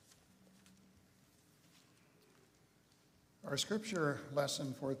Our scripture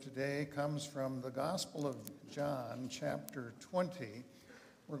lesson for today comes from the Gospel of John, chapter 20.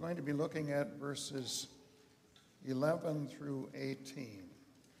 We're going to be looking at verses 11 through 18.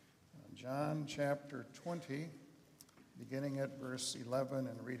 John chapter 20, beginning at verse 11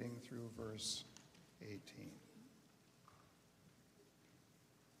 and reading through verse 18.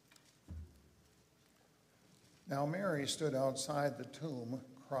 Now Mary stood outside the tomb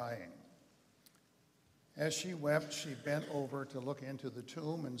crying. As she wept, she bent over to look into the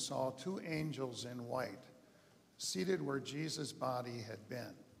tomb and saw two angels in white, seated where Jesus' body had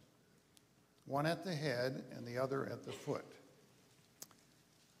been, one at the head and the other at the foot.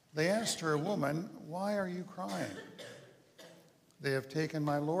 They asked her, "Woman, why are you crying?" "They have taken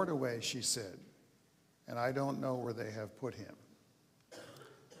my Lord away," she said, "and I don't know where they have put him."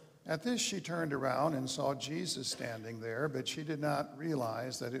 At this, she turned around and saw Jesus standing there, but she did not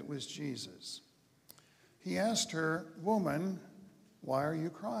realize that it was Jesus. He asked her, "Woman, why are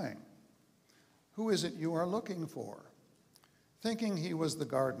you crying? Who is it you are looking for?" Thinking he was the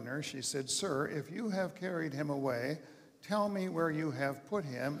gardener, she said, "Sir, if you have carried him away, tell me where you have put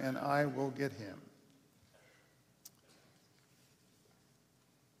him, and I will get him."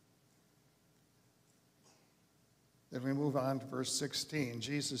 Then we move on to verse 16.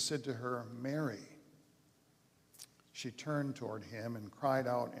 Jesus said to her, "Mary." She turned toward him and cried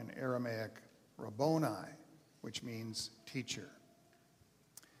out in Aramaic, "Rabboni," which means teacher.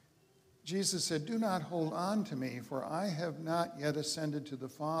 Jesus said, "Do not hold on to me, for I have not yet ascended to the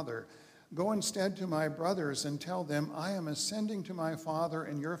Father. Go instead to my brothers and tell them, I am ascending to my Father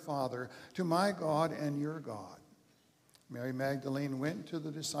and your Father, to my God and your God." Mary Magdalene went to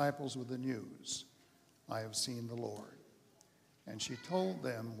the disciples with the news, "I have seen the Lord." And she told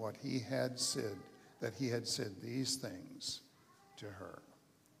them what he had said, that he had said these things to her.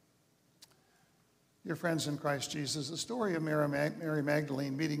 Dear friends in Christ Jesus, the story of Mary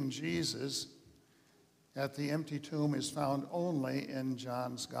Magdalene meeting Jesus at the empty tomb is found only in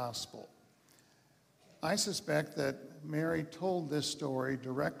John's Gospel. I suspect that Mary told this story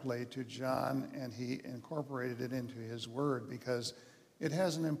directly to John, and he incorporated it into his word because it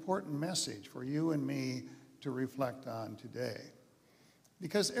has an important message for you and me to reflect on today.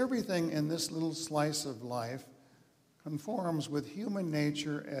 Because everything in this little slice of life conforms with human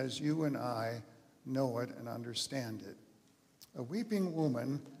nature as you and I know it and understand it. A weeping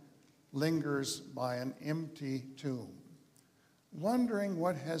woman lingers by an empty tomb, wondering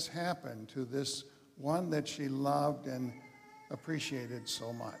what has happened to this one that she loved and appreciated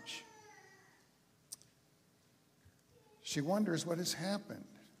so much. She wonders what has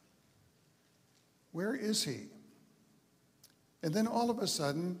happened. Where is he? And then all of a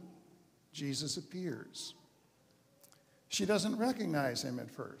sudden, Jesus appears. She doesn't recognize him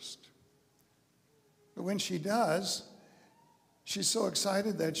at first. But when she does, she's so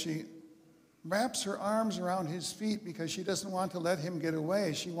excited that she wraps her arms around his feet because she doesn't want to let him get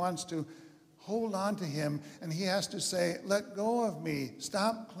away. She wants to hold on to him, and he has to say, "Let go of me.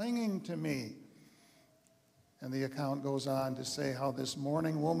 Stop clinging to me." And the account goes on to say how this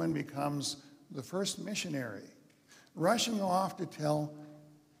mourning woman becomes the first missionary, rushing off to tell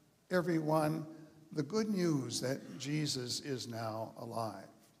everyone the good news that Jesus is now alive.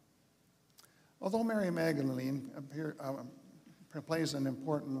 Although Mary Magdalene plays an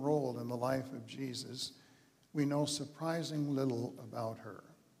important role in the life of Jesus, we know surprising little about her.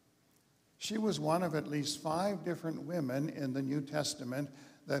 She was one of at least 5 different women in the New Testament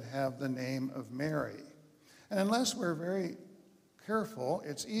that have the name of Mary. And unless we're very careful,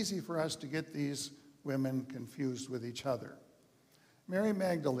 it's easy for us to get these women confused with each other. Mary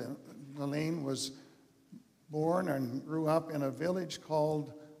Magdalene was born and grew up in a village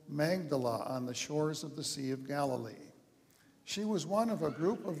called Magdala on the shores of the Sea of Galilee. She was one of a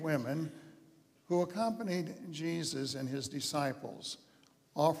group of women who accompanied Jesus and his disciples,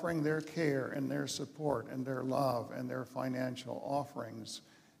 offering their care and their support and their love and their financial offerings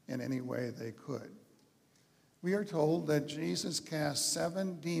in any way they could. We are told that Jesus cast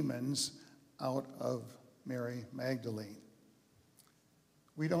 7 demons out of Mary Magdalene.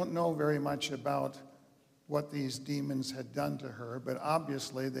 We don't know very much about what these demons had done to her, but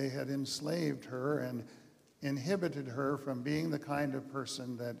obviously they had enslaved her and inhibited her from being the kind of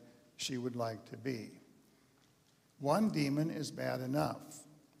person that she would like to be. 1 demon is bad enough.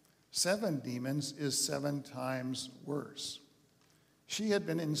 7 demons is 7 times worse. She had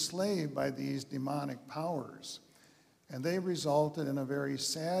been enslaved by these demonic powers, and they resulted in a very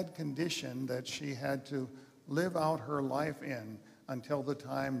sad condition that she had to live out her life in until the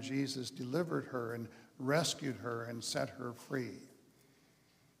time Jesus delivered her and rescued her and set her free.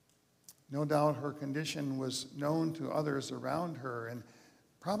 No doubt her condition was known to others around her and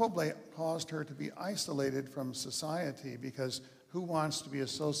probably caused her to be isolated from society, because who wants to be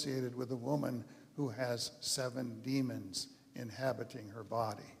associated with a woman who has 7 demons inhabiting her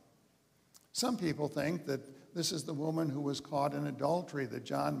body? Some people think that this is the woman who was caught in adultery that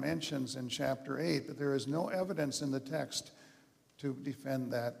John mentions in chapter 8, but there is no evidence in the text to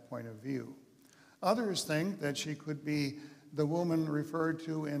defend that point of view. Others think that she could be the woman referred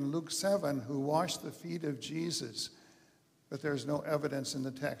to in Luke 7 who washed the feet of Jesus, but there's no evidence in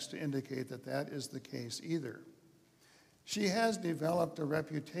the text to indicate that that is the case either. She has developed a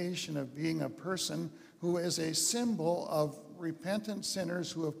reputation of being a person who is a symbol of repentant sinners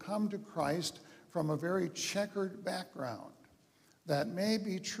who have come to Christ from a very checkered background. That may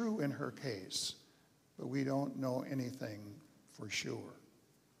be true in her case, but we don't know anything for sure.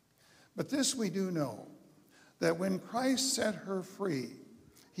 But this we do know, that when Christ set her free,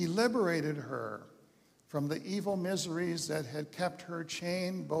 he liberated her from the evil miseries that had kept her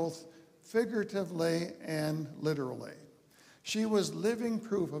chained both figuratively and literally. She was living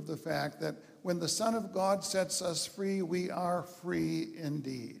proof of the fact that when the Son of God sets us free, we are free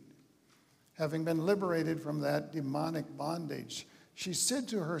indeed. Having been liberated from that demonic bondage, she said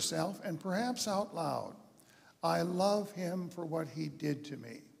to herself, and perhaps out loud, "I love him for what he did to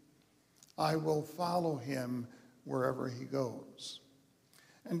me. I will follow him wherever he goes."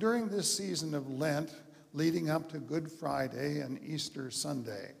 And during this season of Lent, leading up to Good Friday and Easter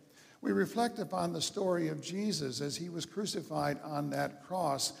Sunday, we reflect upon the story of Jesus as he was crucified on that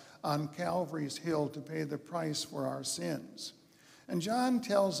cross on Calvary's hill to pay the price for our sins. And John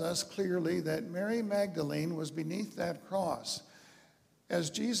tells us clearly that Mary Magdalene was beneath that cross. As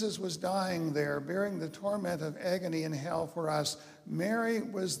Jesus was dying there, bearing the torment of agony in hell for us, Mary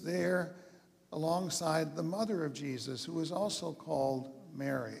was there alongside the mother of Jesus, who was also called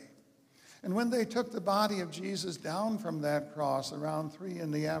Mary. And when they took the body of Jesus down from that cross around 3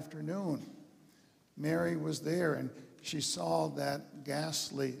 p.m, Mary was there, and she saw that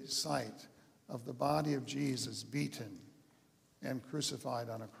ghastly sight of the body of Jesus beaten and crucified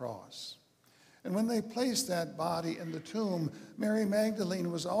on a cross. And when they placed that body in the tomb, Mary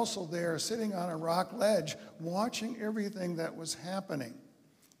Magdalene was also there, sitting on a rock ledge, watching everything that was happening.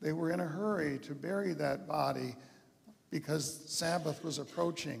 They were in a hurry to bury that body because Sabbath was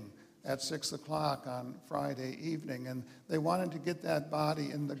approaching at 6 o'clock on Friday evening, and they wanted to get that body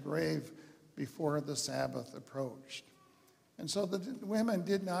in the grave before the Sabbath approached. And so the women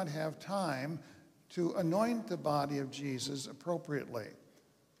did not have time to anoint the body of Jesus appropriately.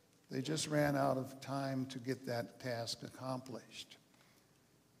 They just ran out of time to get that task accomplished.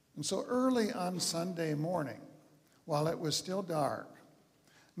 And so early on Sunday morning, while it was still dark,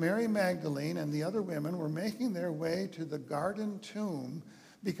 Mary Magdalene and the other women were making their way to the garden tomb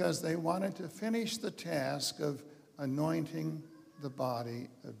because they wanted to finish the task of anointing the body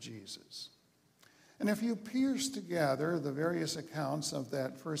of Jesus. And if you piece together the various accounts of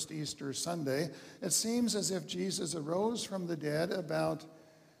that first Easter Sunday, it seems as if Jesus arose from the dead about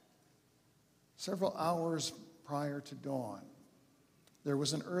several hours prior to dawn. There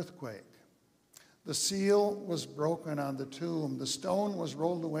was an earthquake. The seal was broken on the tomb. The stone was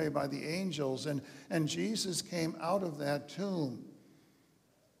rolled away by the angels, and Jesus came out of that tomb.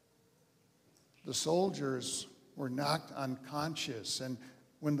 The soldiers were knocked unconscious, and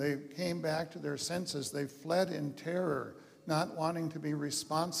when they came back to their senses, they fled in terror, not wanting to be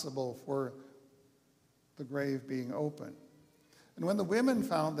responsible for the grave being open. And when the women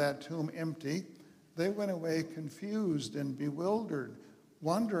found that tomb empty, they went away confused and bewildered,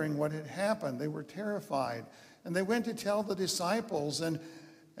 wondering what had happened. They were terrified. And they went to tell the disciples, and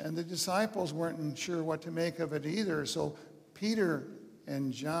the disciples weren't sure what to make of it either. So Peter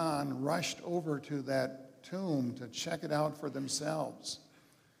and John rushed over to that tomb to check it out for themselves.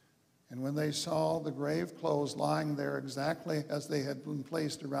 And when they saw the grave clothes lying there exactly as they had been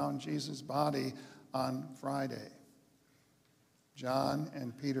placed around Jesus' body on Friday, John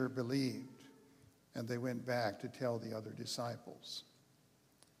and Peter believed, and they went back to tell the other disciples.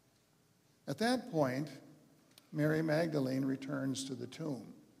 At that point, Mary Magdalene returns to the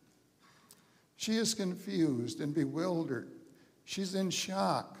tomb. She is confused and bewildered. She's in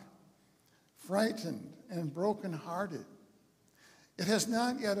shock, frightened, and brokenhearted. It has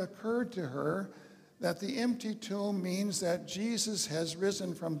not yet occurred to her that the empty tomb means that Jesus has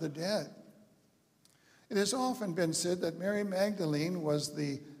risen from the dead. It has often been said that Mary Magdalene was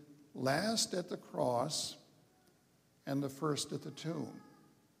the last at the cross and the first at the tomb.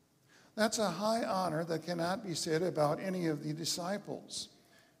 That's a high honor that cannot be said about any of the disciples.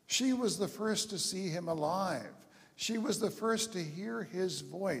 She was the first to see him alive. She was the first to hear his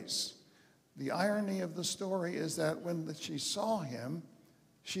voice. The irony of the story is that when she saw him,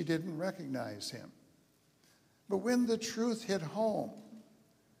 she didn't recognize him. But when the truth hit home,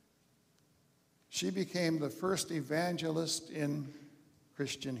 she became the first evangelist in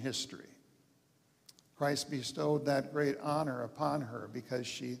Christian history. Christ bestowed that great honor upon her because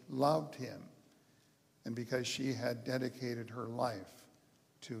she loved him and because she had dedicated her life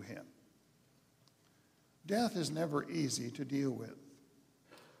to him. Death is never easy to deal with.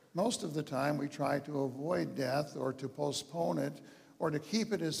 Most of the time we try to avoid death or to postpone it or to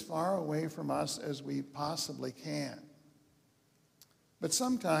keep it as far away from us as we possibly can. But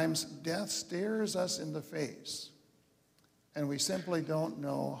sometimes death stares us in the face, and we simply don't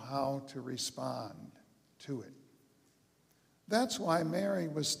know how to respond to it. That's why Mary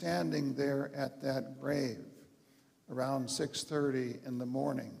was standing there at that grave around 6:30 in the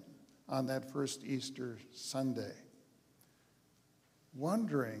morning on that first Easter Sunday,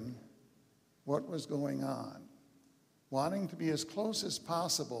 wondering what was going on, wanting to be as close as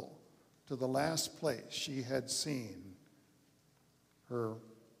possible to the last place she had seen her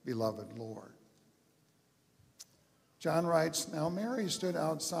beloved Lord. John writes, "Now Mary stood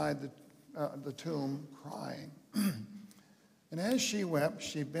outside the tomb crying. And as she wept,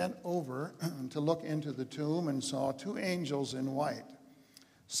 she bent over to look into the tomb and saw two angels in white,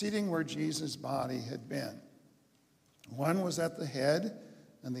 sitting where Jesus' body had been. One was at the head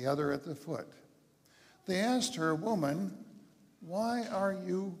and the other at the foot. They asked her, 'Woman, why are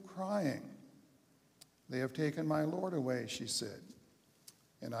you crying?' 'They have taken my Lord away,' she said,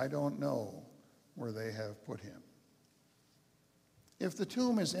 'and I don't know where they have put him.'" If the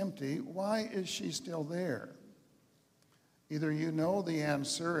tomb is empty, why is she still there? Either you know the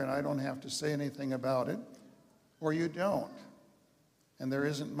answer and I don't have to say anything about it, or you don't, and there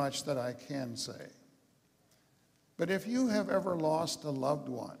isn't much that I can say. But if you have ever lost a loved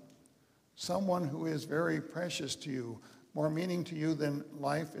one, someone who is very precious to you, more meaning to you than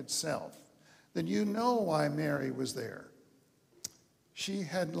life itself, then you know why Mary was there. She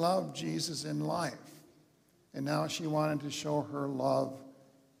had loved Jesus in life, and now she wanted to show her love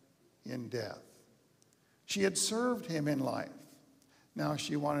in death. She had served him in life. Now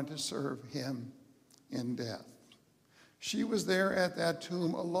she wanted to serve him in death. She was there at that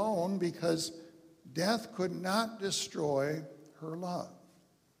tomb alone because death could not destroy her love.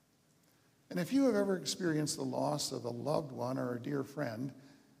 And if you have ever experienced the loss of a loved one or a dear friend,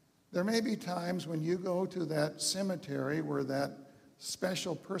 there may be times when you go to that cemetery where that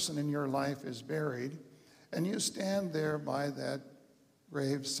special person in your life is buried, and you stand there by that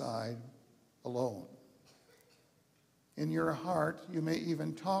graveside alone. In your heart, you may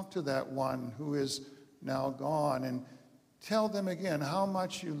even talk to that one who is now gone and tell them again how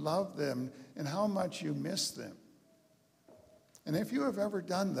much you love them and how much you miss them. And if you have ever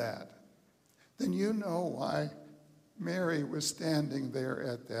done that, then you know why Mary was standing there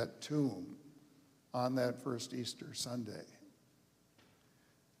at that tomb on that first Easter Sunday.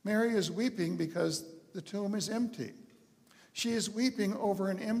 Mary is weeping because the tomb is empty. She is weeping over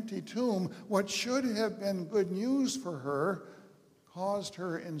an empty tomb. What should have been good news for her caused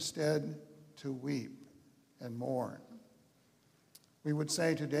her instead to weep and mourn. We would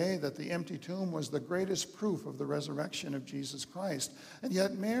say today that the empty tomb was the greatest proof of the resurrection of Jesus Christ. And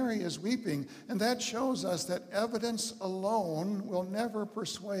yet Mary is weeping, and that shows us that evidence alone will never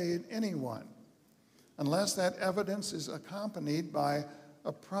persuade anyone unless that evidence is accompanied by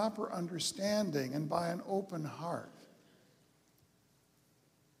a proper understanding and by an open heart.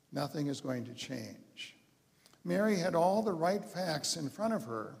 Nothing is going to change. Mary had all the right facts in front of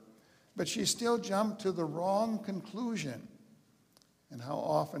her, but she still jumped to the wrong conclusion. And how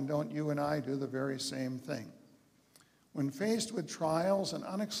often don't you and I do the very same thing? When faced with trials and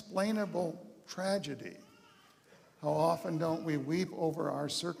unexplainable tragedy, how often don't we weep over our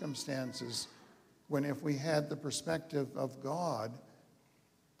circumstances when if we had the perspective of God,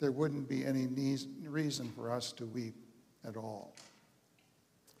 there wouldn't be any reason for us to weep at all?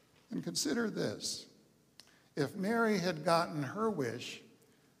 And consider this. If Mary had gotten her wish,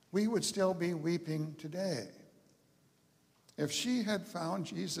 we would still be weeping today. If she had found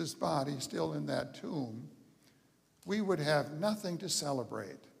Jesus' body still in that tomb, we would have nothing to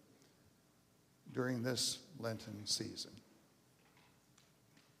celebrate during this Lenten season.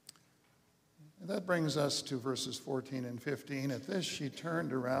 And that brings us to verses 14 and 15. At this, she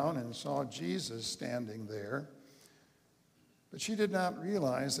turned around and saw Jesus standing there, but she did not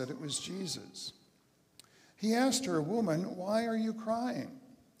realize that it was Jesus. He asked her, "Woman, why are you crying?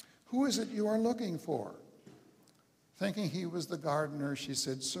 Who is it you are looking for?" Thinking he was the gardener, she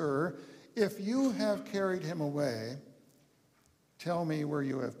said, "Sir, if you have carried him away, tell me where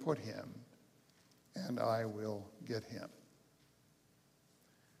you have put him, and I will get him.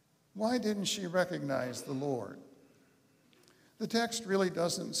 Why didn't she recognize the Lord? The text really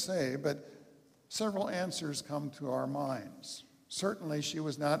doesn't say, but several answers come to our minds. Certainly, she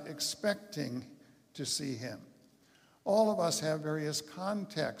was not expecting to see him. All of us have various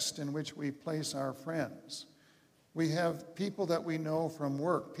contexts in which we place our friends. We have people that we know from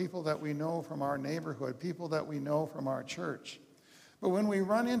work, people that we know from our neighborhood, people that we know from our church. But when we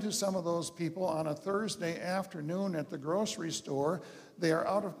run into some of those people on a Thursday afternoon at the grocery store, they are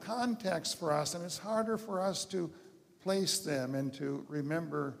out of context for us, and it's harder for us to place them and to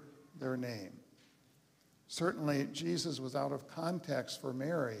remember their name. Certainly, Jesus was out of context for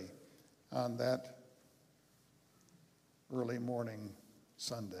Mary on that early morning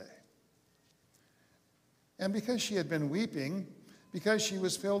Sunday. And because she had been weeping, because she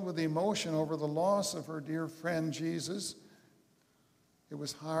was filled with emotion over the loss of her dear friend Jesus, it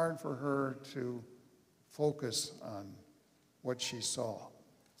was hard for her to focus on what she saw.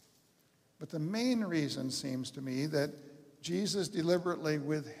 But the main reason seems to me that Jesus deliberately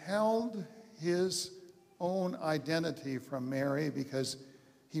withheld his own identity from Mary because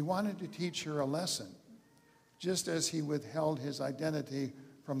he wanted to teach her a lesson, just as he withheld his identity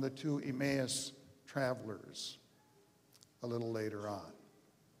from the two Emmaus travelers a little later on.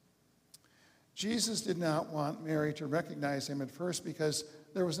 Jesus did not want Mary to recognize him at first because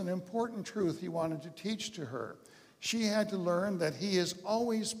there was an important truth he wanted to teach to her. She had to learn that he is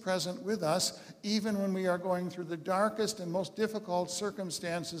always present with us, even when we are going through the darkest and most difficult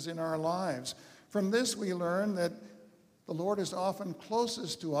circumstances in our lives. From this, we learn that the Lord is often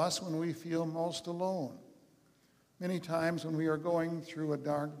closest to us when we feel most alone. Many times when we are going through a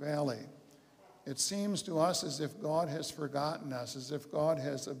dark valley, it seems to us as if God has forgotten us, as if God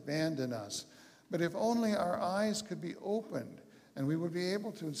has abandoned us. But if only our eyes could be opened and we would be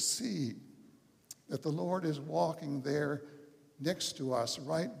able to see that the Lord is walking there next to us,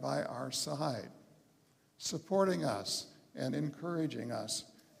 right by our side, supporting us and encouraging us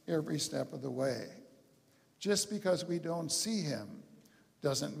every step of the way. Just because we don't see him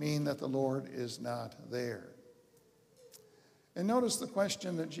doesn't mean that the Lord is not there. And notice the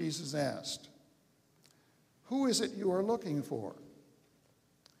question that Jesus asked. Who is it you are looking for?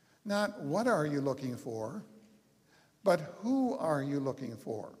 Not what are you looking for, but who are you looking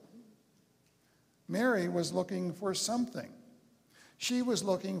for? Mary was looking for something. She was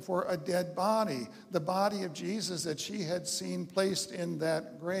looking for a dead body, the body of Jesus that she had seen placed in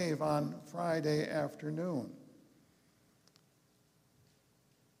that grave on Friday afternoon.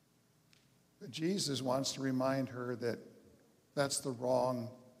 But Jesus wants to remind her that that's the wrong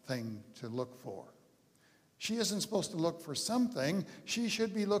thing to look for. She isn't supposed to look for something. She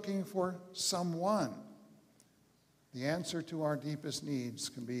should be looking for someone. The answer to our deepest needs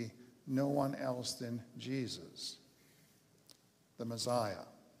can be no one else than Jesus, the Messiah,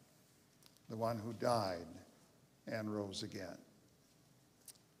 the one who died and rose again.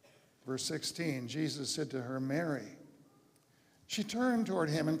 Verse 16, Jesus said to her, Mary. She turned toward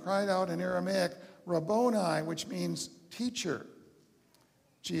him and cried out in Aramaic, Rabboni, which means teacher.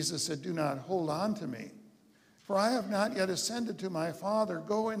 Jesus said, do not hold on to me, for I have not yet ascended to my Father.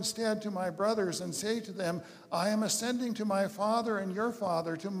 Go instead to my brothers and say to them, I am ascending to my Father and your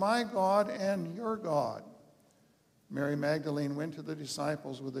Father, to my God and your God. Mary Magdalene went to the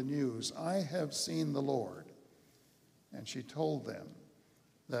disciples with the news, I have seen the Lord. And she told them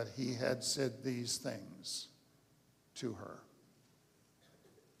that he had said these things to her.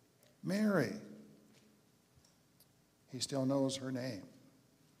 Mary. He still knows her name.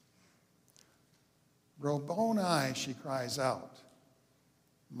 Rabboni, she cries out,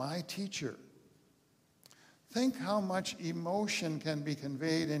 my teacher. Think how much emotion can be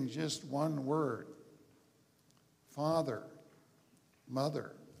conveyed in just one word. Father,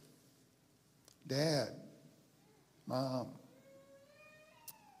 mother, dad, mom,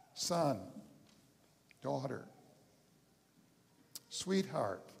 son, daughter,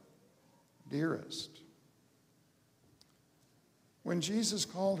 sweetheart, dearest. When Jesus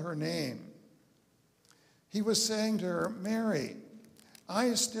called her name, he was saying to her, Mary,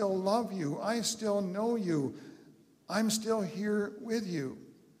 I still love you. I still know you. I'm still here with you.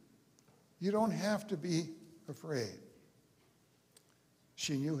 You don't have to be afraid.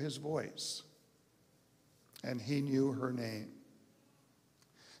 She knew his voice, and he knew her name.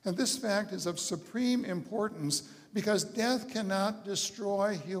 And this fact is of supreme importance because death cannot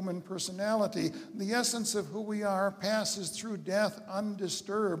destroy human personality. The essence of who we are passes through death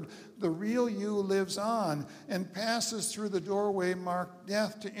undisturbed. The real you lives on and passes through the doorway marked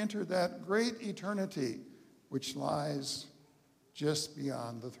death to enter that great eternity which lies just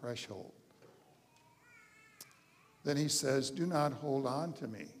beyond the threshold. Then he says, do not hold on to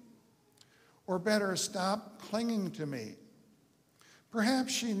me. Or better, stop clinging to me.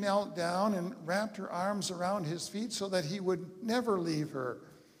 Perhaps she knelt down and wrapped her arms around his feet so that he would never leave her.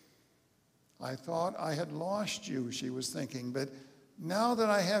 I thought I had lost you, she was thinking, but now that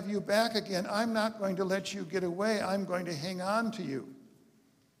I have you back again, I'm not going to let you get away. I'm going to hang on to you.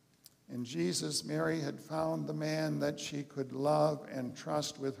 In Jesus, Mary had found the man that she could love and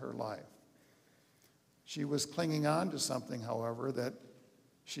trust with her life. She was clinging on to something, however, that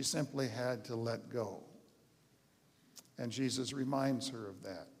she simply had to let go. And Jesus reminds her of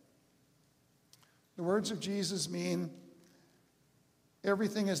that. The words of Jesus mean,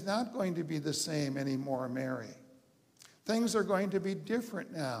 everything is not going to be the same anymore, Mary. Things are going to be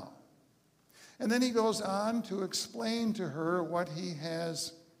different now. And then he goes on to explain to her what he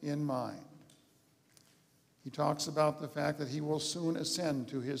has in mind. He talks about the fact that he will soon ascend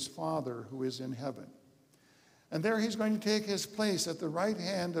to his Father who is in heaven. And there he's going to take his place at the right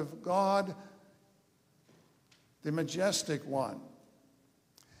hand of God, the majestic one.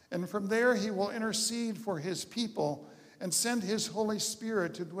 And from there he will intercede for his people and send his Holy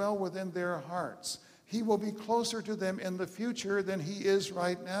Spirit to dwell within their hearts. He will be closer to them in the future than he is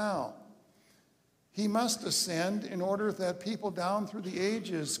right now. He must ascend in order that people down through the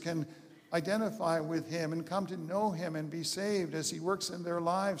ages can identify with him and come to know him and be saved as he works in their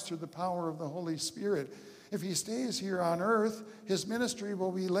lives through the power of the Holy Spirit. If he stays here on earth, his ministry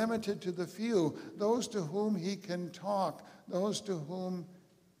will be limited to the few, those to whom he can talk, those to whom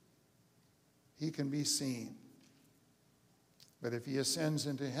he can be seen. But if he ascends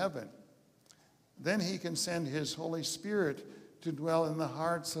into heaven, then he can send his Holy Spirit to dwell in the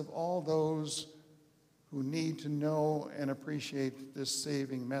hearts of all those who need to know and appreciate this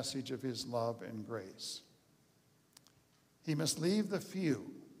saving message of his love and grace. He must leave the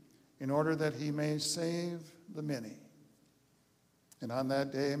few in order that he may save the many. And on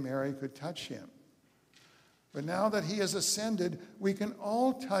that day, Mary could touch him. But now that he has ascended, we can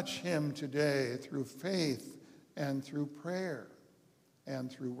all touch him today through faith and through prayer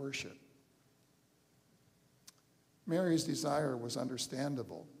and through worship. Mary's desire was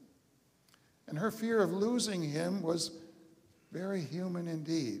understandable, and her fear of losing him was very human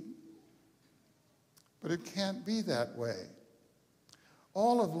indeed. But it can't be that way.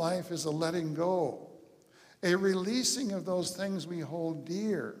 All of life is a letting go, a releasing of those things we hold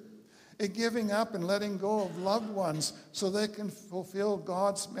dear, a giving up and letting go of loved ones so they can fulfill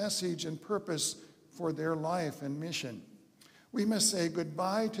God's message and purpose for their life and mission. We must say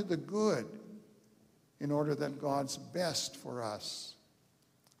goodbye to the good in order that God's best for us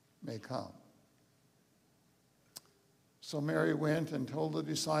may come. So Mary went and told the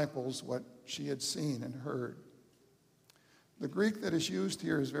disciples what she had seen and heard. The Greek that is used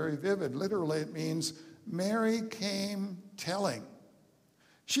here is very vivid. Literally, it means Mary came telling.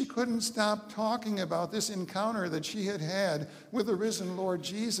 She couldn't stop talking about this encounter that she had had with the risen Lord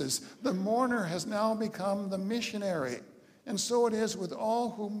Jesus. The mourner has now become the missionary, and so it is with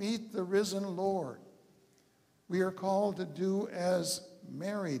all who meet the risen Lord. We are called to do as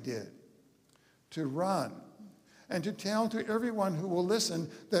Mary did, to run, and to tell to everyone who will listen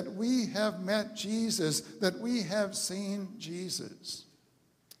that we have met Jesus, that we have seen Jesus.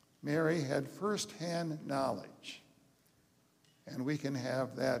 Mary had firsthand knowledge, and we can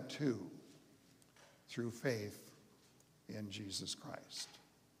have that too through faith in Jesus Christ.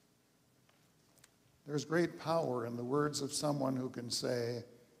 There's great power in the words of someone who can say,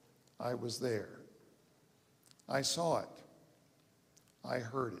 I was there. I saw it. I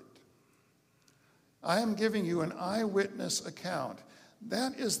heard it. I am giving you an eyewitness account.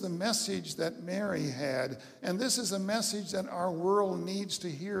 That is the message that Mary had, and this is a message that our world needs to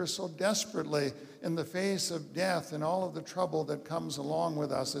hear so desperately in the face of death and all of the trouble that comes along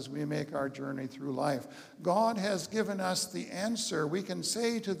with us as we make our journey through life. God has given us the answer. We can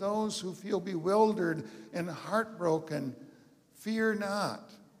say to those who feel bewildered and heartbroken, fear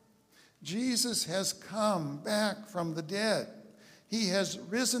not. Jesus has come back from the dead. He has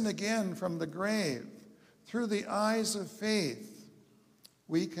risen again from the grave. Through the eyes of faith,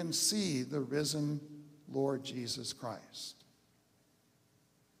 we can see the risen Lord Jesus Christ.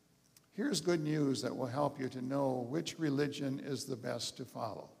 Here's good news that will help you to know which religion is the best to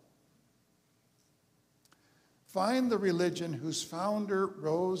follow. Find the religion whose founder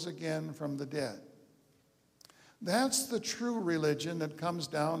rose again from the dead. That's the true religion that comes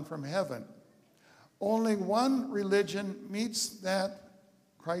down from heaven. Only one religion meets that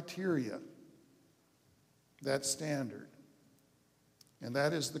criteria, that standard, and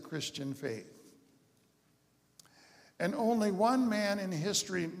that is the Christian faith. And only one man in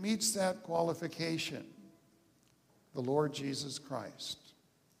history meets that qualification, the Lord Jesus Christ.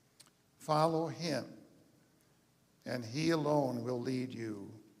 Follow him, and he alone will lead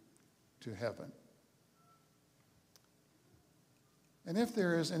you to heaven. And if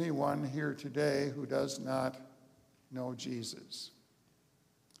there is anyone here today who does not know Jesus,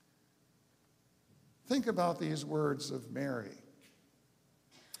 think about these words of Mary.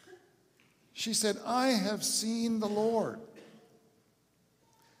 She said, I have seen the Lord.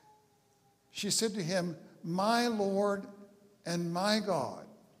 She said to him, my Lord and my God.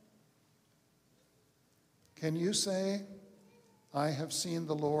 Can you say, I have seen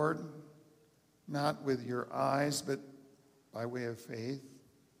the Lord, not with your eyes, but by way of faith?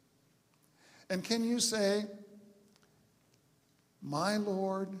 And can you say, my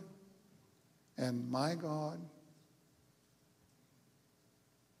Lord and my God?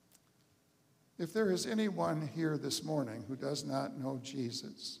 If there is anyone here this morning who does not know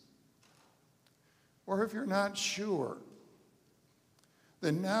Jesus, or if you're not sure,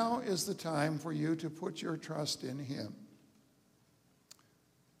 then now is the time for you to put your trust in him.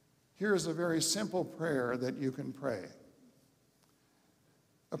 Here is a very simple prayer that you can pray.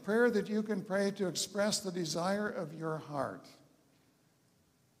 A prayer that you can pray to express the desire of your heart.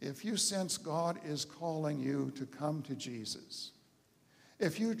 If you sense God is calling you to come to Jesus,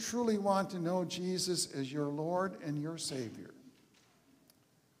 if you truly want to know Jesus as your Lord and your Savior,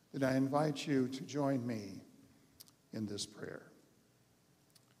 then I invite you to join me in this prayer.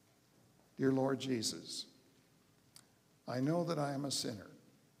 Dear Lord Jesus, I know that I am a sinner.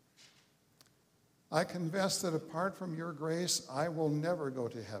 I confess that apart from your grace, I will never go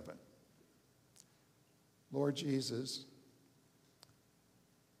to heaven. Lord Jesus,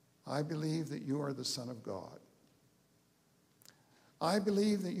 I believe that you are the Son of God. I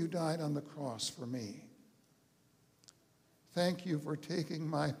believe that you died on the cross for me. Thank you for taking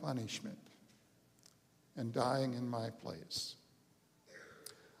my punishment and dying in my place.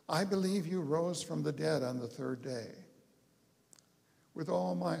 I believe you rose from the dead on the third day. With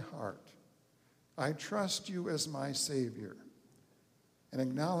all my heart, I trust you as my Savior and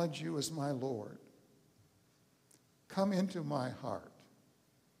acknowledge you as my Lord. Come into my heart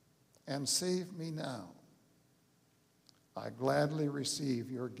and save me now. I gladly receive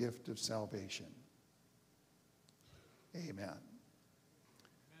your gift of salvation. Amen.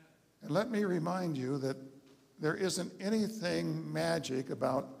 And let me remind you that there isn't anything magic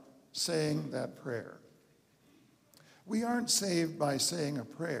about saying that prayer. We aren't saved by saying a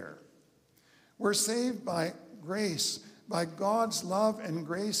prayer. We're saved by grace, by God's love and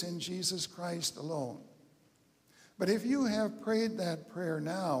grace in Jesus Christ alone. But if you have prayed that prayer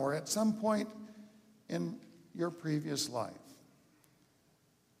now or at some point in your previous life,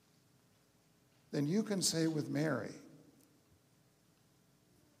 then you can say with Mary,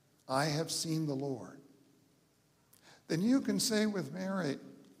 I have seen the Lord. Then you can say with Mary,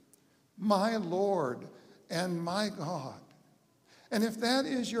 my Lord and my God. And if that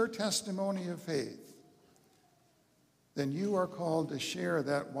is your testimony of faith, then you are called to share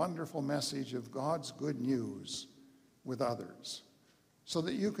that wonderful message of God's good news with others, so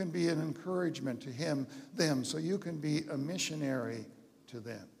that you can be an encouragement to them, so you can be a missionary to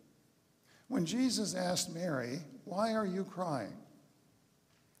them. When Jesus asked Mary, why are you crying?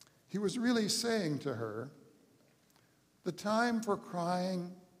 He was really saying to her, the time for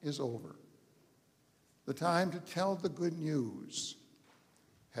crying is over. The time to tell the good news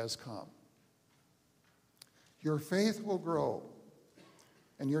has come. Your faith will grow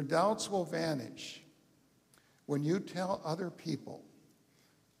and your doubts will vanish when you tell other people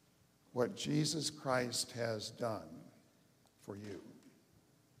what Jesus Christ has done for you.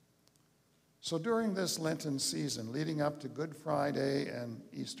 So during this Lenten season, leading up to Good Friday and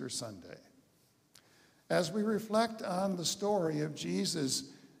Easter Sunday, as we reflect on the story of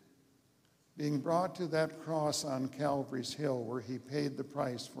Jesus being brought to that cross on Calvary's Hill where he paid the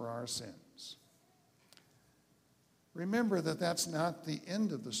price for our sins, remember that that's not the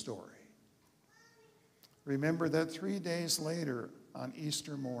end of the story. Remember that 3 days later, on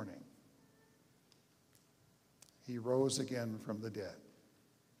Easter morning, he rose again from the dead.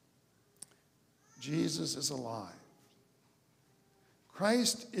 Jesus is alive.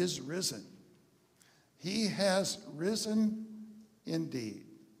 Christ is risen. He has risen indeed.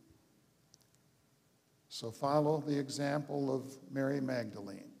 So follow the example of Mary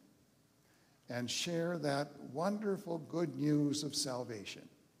Magdalene and share that wonderful good news of salvation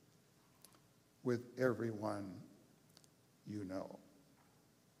with everyone you know.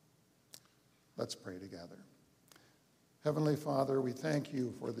 Let's pray together. Heavenly Father, we thank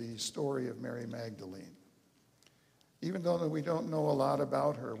you for the story of Mary Magdalene. Even though we don't know a lot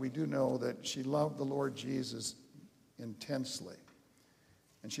about her, we do know that she loved the Lord Jesus intensely.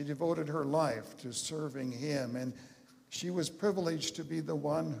 And she devoted her life to serving him. And she was privileged to be the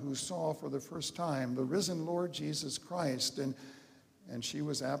one who saw for the first time the risen Lord Jesus Christ. And she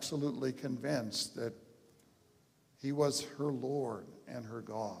was absolutely convinced that he was her Lord and her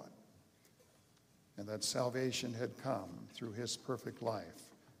God, and that salvation had come through his perfect life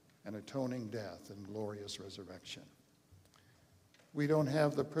and atoning death and glorious resurrection. We don't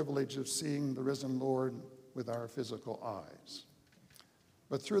have the privilege of seeing the risen Lord with our physical eyes,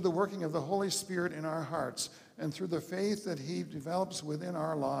 but through the working of the Holy Spirit in our hearts and through the faith that he develops within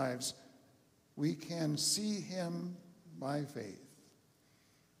our lives, we can see him by faith.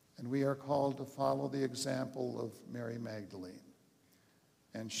 And we are called to follow the example of Mary Magdalene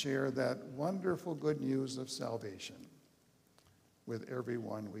and share that wonderful good news of salvation with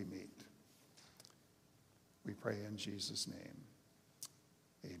everyone we meet. We pray in Jesus' name.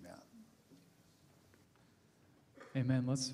 Amen. Amen. Let's